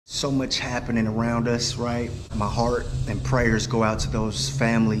So much happening around us, right? My heart and prayers go out to those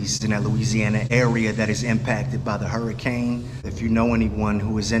families in that Louisiana area that is impacted by the hurricane. If you know anyone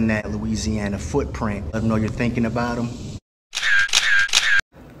who is in that Louisiana footprint, let them know you're thinking about them.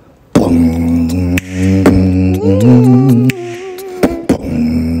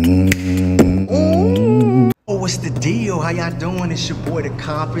 What's the deal? How y'all doing? It's your boy The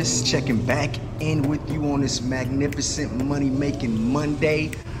Compass, checking back in with you on this magnificent money-making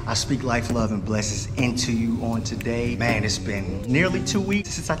Monday. I speak life, love, and blessings into you on today. Man, it's been nearly 2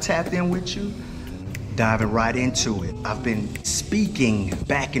 weeks since I tapped in with you. Diving right into it. I've been speaking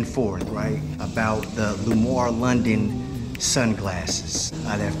back and forth, right, about the Lumoir London sunglasses.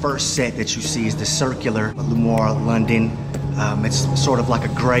 That first set that you see is the circular Lumoir London. It's sort of like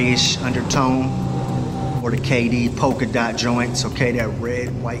a grayish undertone. Or the KD polka dot joints, okay, that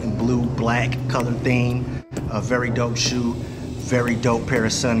red, white, and blue, black color theme. A very dope shoe, very dope pair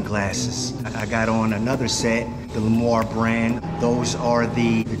of sunglasses. I got on another set, the Lumoir brand. Those are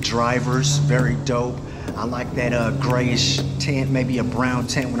the drivers, very dope. I like that grayish tint, maybe a brown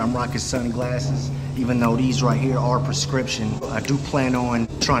tint when I'm rocking sunglasses, even though these right here are prescription. I do plan on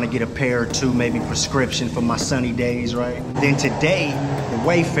trying to get a pair or two, maybe prescription for my sunny days, right? Then today, the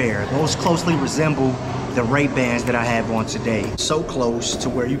Wayfarer, those closely resemble the Ray-Bans that I have on today. So close to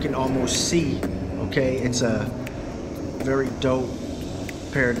where you can almost see, okay? It's a very dope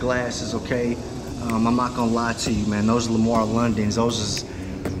pair of glasses, okay? I'm not gonna lie to you, man. Those Lumoir Londons, those is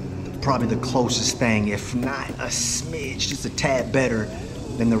probably the closest thing, if not a smidge, just a tad better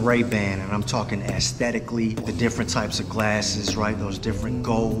than the Ray-Ban. And I'm talking aesthetically, the different types of glasses, right? Those different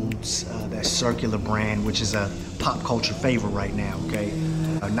golds, that circular brand, which is a pop culture favorite right now, okay?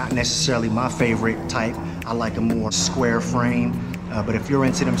 Not necessarily my favorite type. I like a more square frame. But if you're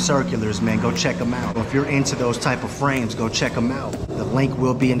into them circulars, man, go check them out. If you're into those type of frames, go check them out. The link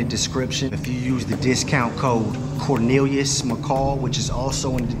will be in the description. If you use the discount code CORNELIUSMCCALL, which is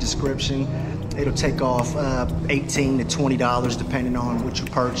also in the description, it'll take off $18 to $20 depending on what you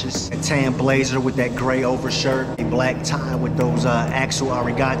purchase. A tan blazer with that gray overshirt, a black tie with those AXEL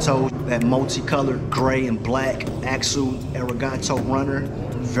Arigato, that multicolored gray and black AXEL Arigato runner.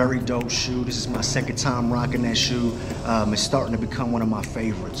 Very dope shoe. This is my second time rocking that shoe. It's starting to become one of my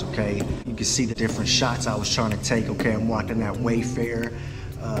favorites, okay? You can see the different shots I was trying to take, okay? I'm rocking that Wayfarer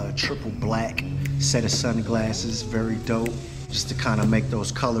triple black set of sunglasses. Very dope. Just to kind of make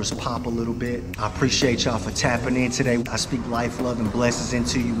those colors pop a little bit. I appreciate y'all for tapping in today. I speak life, love, and blessings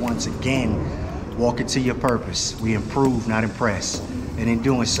into you once again. Walk into your purpose. We improve, not impress. And in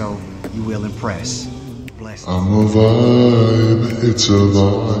doing so, you will impress. Blessings. I'm a vibe, it's a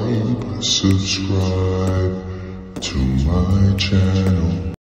vibe. Subscribe to my channel.